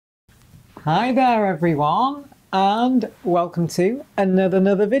Hi there everyone, and welcome to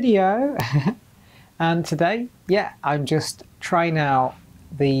another video. And today, I'm just trying out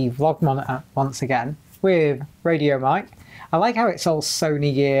the vlog monitor once again with radio mic. I like how it's all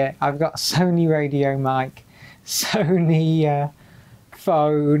Sony gear. I've got Sony radio mic, Sony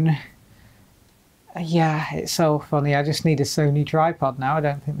phone. Yeah, it's so funny. I just need a Sony tripod now. I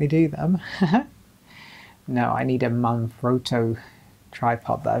don't think they do them. No, I need a Manfrotto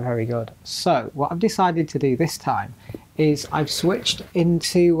tripod there. Very good. So what I've decided to do this time is I've switched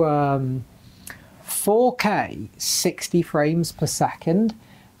into 4K 60 frames per second,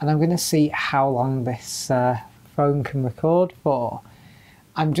 and I'm going to see how long this phone can record for.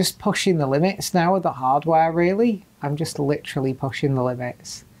 I'm just pushing the limits now with the hardware, really. I'm just literally pushing the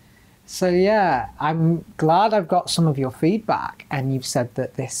limits. So yeah, I'm glad I've got some of your feedback and you've said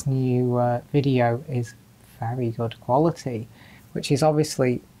that this new video is very good quality, which is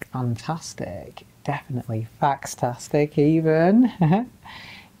obviously fantastic. Definitely faxtastic even.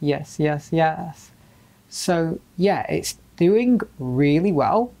 Yes. So yeah, it's doing really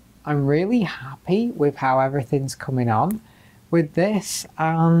well. I'm really happy with how everything's coming on with this,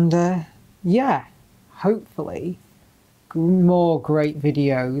 and yeah, hopefully more great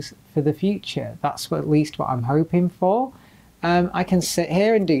videos for the future. That's at least what I'm hoping for. I can sit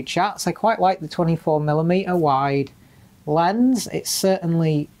here and do chats. I quite like the 24mm wide lens. It's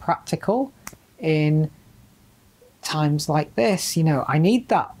certainly practical in times like this. You know, I need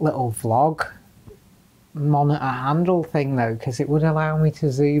that little vlog monitor handle thing though, because it would allow me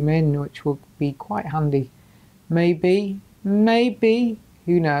to zoom in, which would be quite handy. Maybe,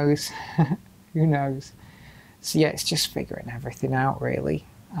 who knows? Who knows? So yeah, it's just figuring everything out really,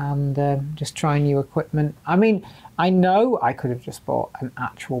 and just trying new equipment. I mean, I know I could have just bought an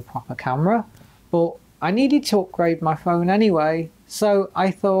actual proper camera, but I needed to upgrade my phone anyway, so I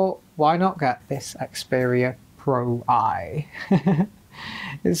thought, why not get this Xperia Pro I?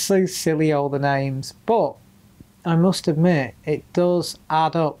 It's so silly, all the names, but I must admit it does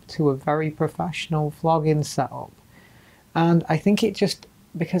add up to a very professional vlogging setup. And I think it just,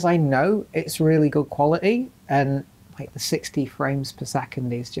 because I know it's really good quality, and like the 60 frames per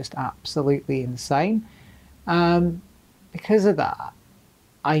second is just absolutely insane. Because of that,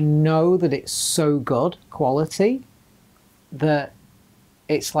 I know that it's so good quality that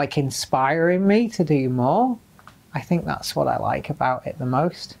it's like inspiring me to do more. I think that's what I like about it the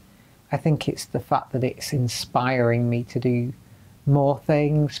most. I think it's the fact that it's inspiring me to do more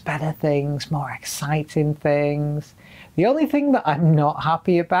things, better things, more exciting things. The only thing that I'm not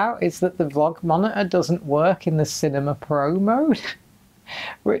happy about is that the vlog monitor doesn't work in the Cinema Pro mode,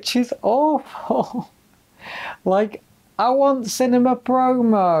 which is awful. Like, I want Cinema Pro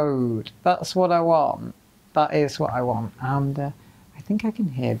mode. That's what I want. That is what I want. And I think I can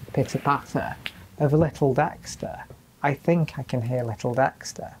hear the pitter-patter of little Dexter. I think I can hear little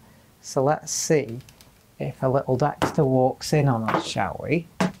Dexter. So let's see if a little Dexter walks in on us, shall we?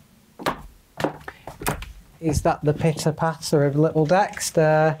 Is that the pitter-patter of little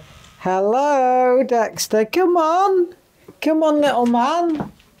Dexter? Hello, Dexter. Come on. Come on, little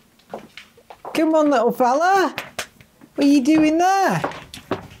man. Come on, little fella. What are you doing there?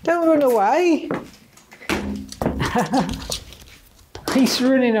 Don't run away. He's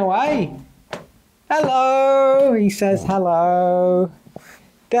running away. Hello. He says hello.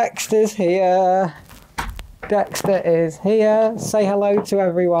 Dexter's here. Dexter is here. Say hello to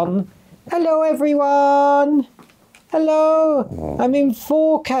everyone. Hello everyone! Hello! I'm in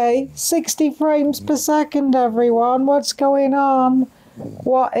 4K, 60 frames per second everyone! What's going on?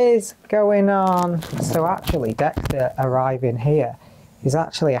 What is going on? So actually Dexter arriving here is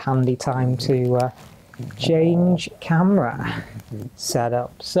actually a handy time to change camera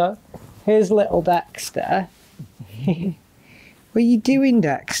setup. So here's little Dexter. What are you doing,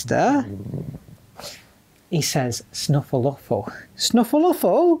 Dexter? He says Snuffleuffle.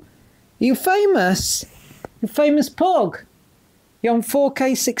 Snuffleuffle? Are you famous? You famous pug? You're on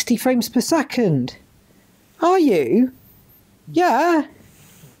 4K 60 frames per second. Are you? Yeah.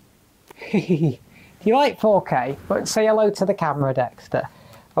 Do you like 4K? But say hello to the camera, Dexter.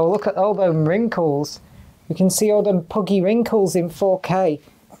 Oh, look at all them wrinkles. You can see all them puggy wrinkles in 4K.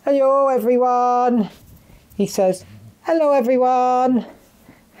 Hello, everyone. He says, hello, everyone.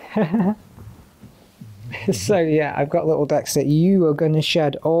 So yeah, I've got little Dexter. You are going to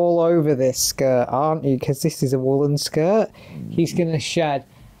shed all over this skirt, aren't you? Because this is a woolen skirt. He's going to shed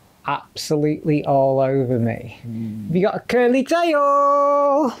absolutely all over me. Have you got a curly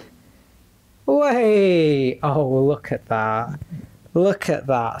tail? Way! Oh, look at that. Look at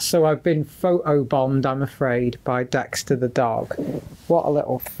that. So I've been photobombed, I'm afraid, by Dexter the dog. What a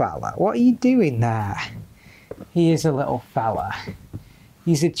little fella. What are you doing there? He is a little fella.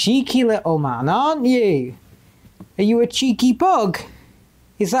 He's a cheeky little man, aren't you? Are you a cheeky pug?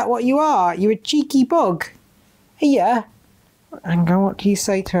 Is that what you are? You a cheeky pug? Yeah. Hang on, what do you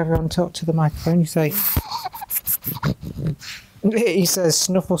say to everyone? Talk to the microphone. You say... He says,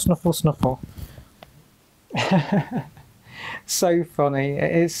 snuffle, snuffle, snuffle. So funny.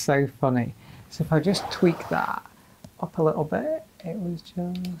 It is so funny. So if I just tweak that up a little bit, it was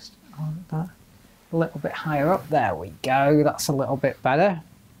just on that. A little bit higher up. There we go. That's a little bit better.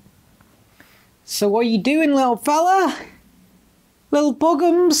 So what are you doing, little fella? Little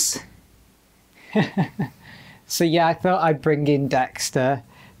puggums? So yeah, I thought I'd bring in Dexter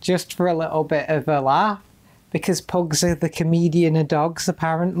just for a little bit of a laugh, because pugs are the comedian of dogs,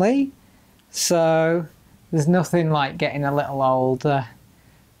 apparently. So there's nothing like getting a little older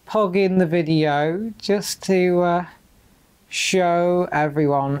pug in the video just to show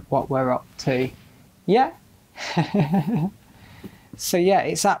everyone what we're up to. Yeah. So yeah,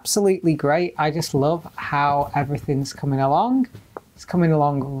 it's absolutely great. I just love how everything's coming along. It's coming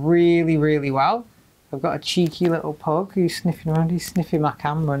along really, really well. I've got a cheeky little pug who's sniffing around. He's sniffing my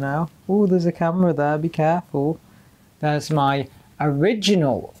camera now. Oh, there's a camera there, be careful. There's my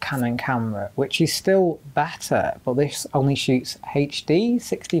original Canon camera, which is still better, but this only shoots HD,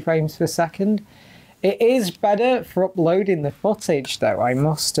 60 frames per second. It is better for uploading the footage though, I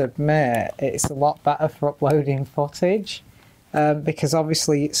must admit. It's a lot better for uploading footage, because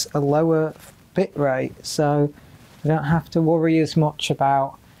obviously it's a lower bit rate, so you don't have to worry as much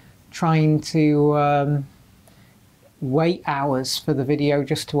about trying to wait hours for the video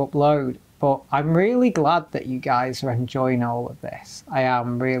just to upload. But I'm really glad that you guys are enjoying all of this. I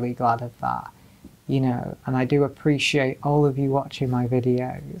am really glad of that, you know, and I do appreciate all of you watching my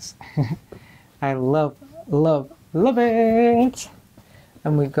videos. I love, love, love it.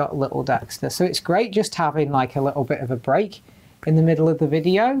 And we've got little Dexter. So it's great just having like a little bit of a break in the middle of the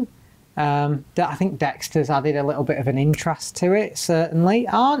video. I think Dexter's added a little bit of an interest to it, certainly,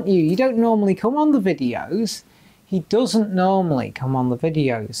 aren't you? You don't normally come on the videos. He doesn't normally come on the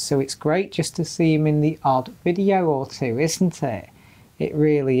videos, so it's great just to see him in the odd video or two, isn't it? It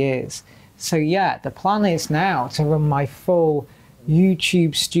really is. So yeah, the plan is now to run my full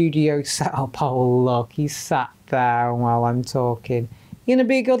YouTube studio setup. Oh look, he's sat down while I'm talking. You gonna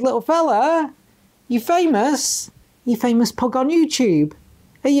be a good little fella? You famous? You famous pug on YouTube?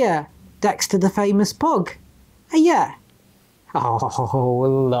 Yeah. Dexter the famous pug. Yeah.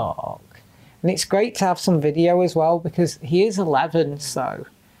 Oh, look. And it's great to have some video as well, because he is 11, so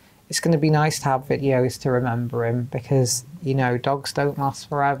it's going to be nice to have videos to remember him, because, you know, dogs don't last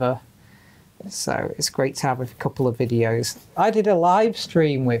forever. So it's great to have a couple of videos. I did a live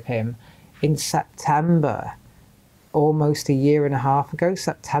stream with him in September, almost a year and a half ago,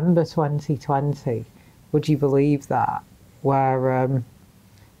 September 2020. Would you believe that? Where...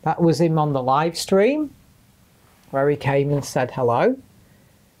 that was him on the live stream, where he came and said hello.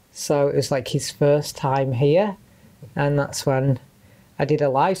 So it was like his first time here, and that's when I did a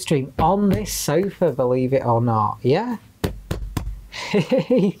live stream on this sofa, believe it or not. Yeah?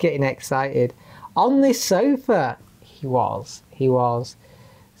 He's getting excited. On this sofa, he was.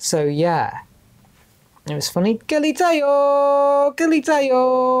 So yeah, it was funny. Galileo!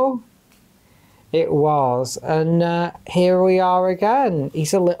 Galileo! It was, and here we are again.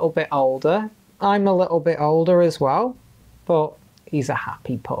 He's a little bit older. I'm a little bit older as well, but he's a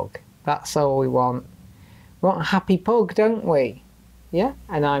happy pug. That's all we want. We want a happy pug, don't we? Yeah,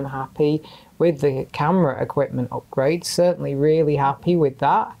 and I'm happy with the camera equipment upgrade. Certainly really happy with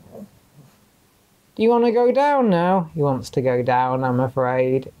that. Do you want to go down now? He wants to go down, I'm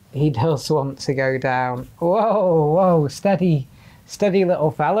afraid. He does want to go down. Whoa, whoa, steady. Steady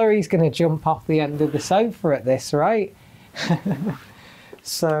little fella, he's going to jump off the end of the sofa at this, right?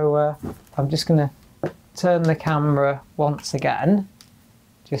 So I'm just going to turn the camera once again,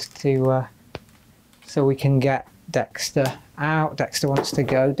 just to so we can get Dexter out. Dexter wants to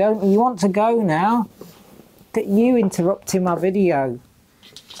go. Don't you want to go now? That you interrupting my video.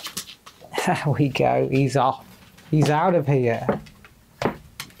 There we go, he's off. He's out of here.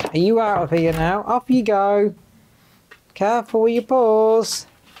 Are you out of here now? Off you go. Careful with your paws.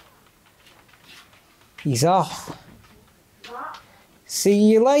 He's off. See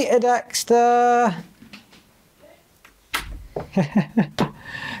you later, Dexter.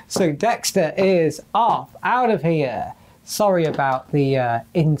 So Dexter is off, out of here. Sorry about the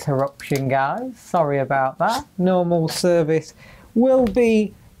interruption, guys. Sorry about that. Normal service will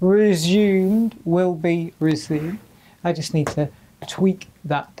be resumed. I just need to tweak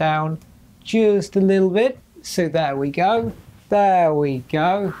that down just a little bit. So there we go. There we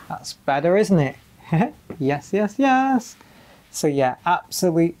go. That's better, isn't it? Yes, yes, yes. So yeah,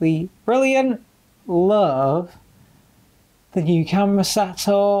 absolutely brilliant. Love the new camera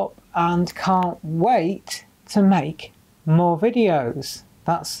setup and can't wait to make more videos.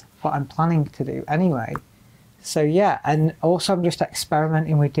 That's what I'm planning to do anyway. So yeah, and also I'm just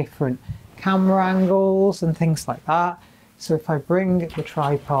experimenting with different camera angles and things like that. So if I bring the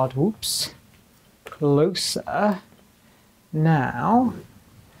tripod, whoops, closer, now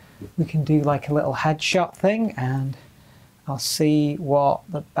we can do like a little headshot thing and I'll see what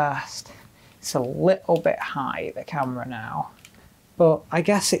the best. It's a little bit high, the camera now, but I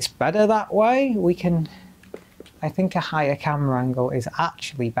guess it's better that way. I think a higher camera angle is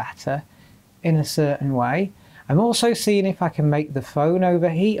actually better in a certain way. I'm also seeing if I can make the phone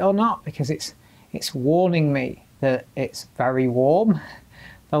overheat or not, because it's warning me that it's very warm.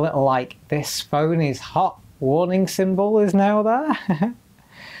 The little like, this phone is hot warning symbol is now there.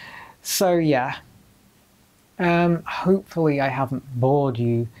 So yeah, hopefully I haven't bored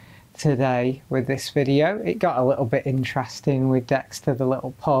you today with this video. It got a little bit interesting with Dexter, the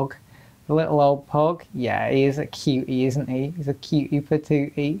little pug. The little old pug. Yeah, he is a cutie, isn't he? He's a cutie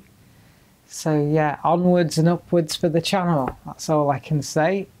patootie. So yeah, onwards and upwards for the channel. That's all I can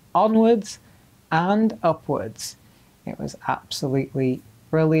say. Onwards and upwards. It was absolutely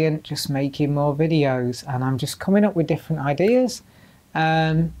brilliant just making more videos, and I'm just coming up with different ideas.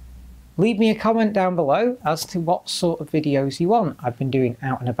 Leave me a comment down below as to what sort of videos you want. I've been doing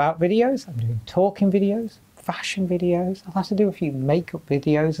out and about videos, I'm doing talking videos, fashion videos. I'll have to do a few makeup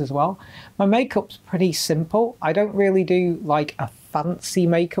videos as well. My makeup's pretty simple. I don't really do like a fancy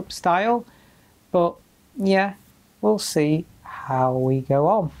makeup style, but yeah, we'll see how we go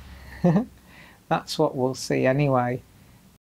on. That's what we'll see anyway.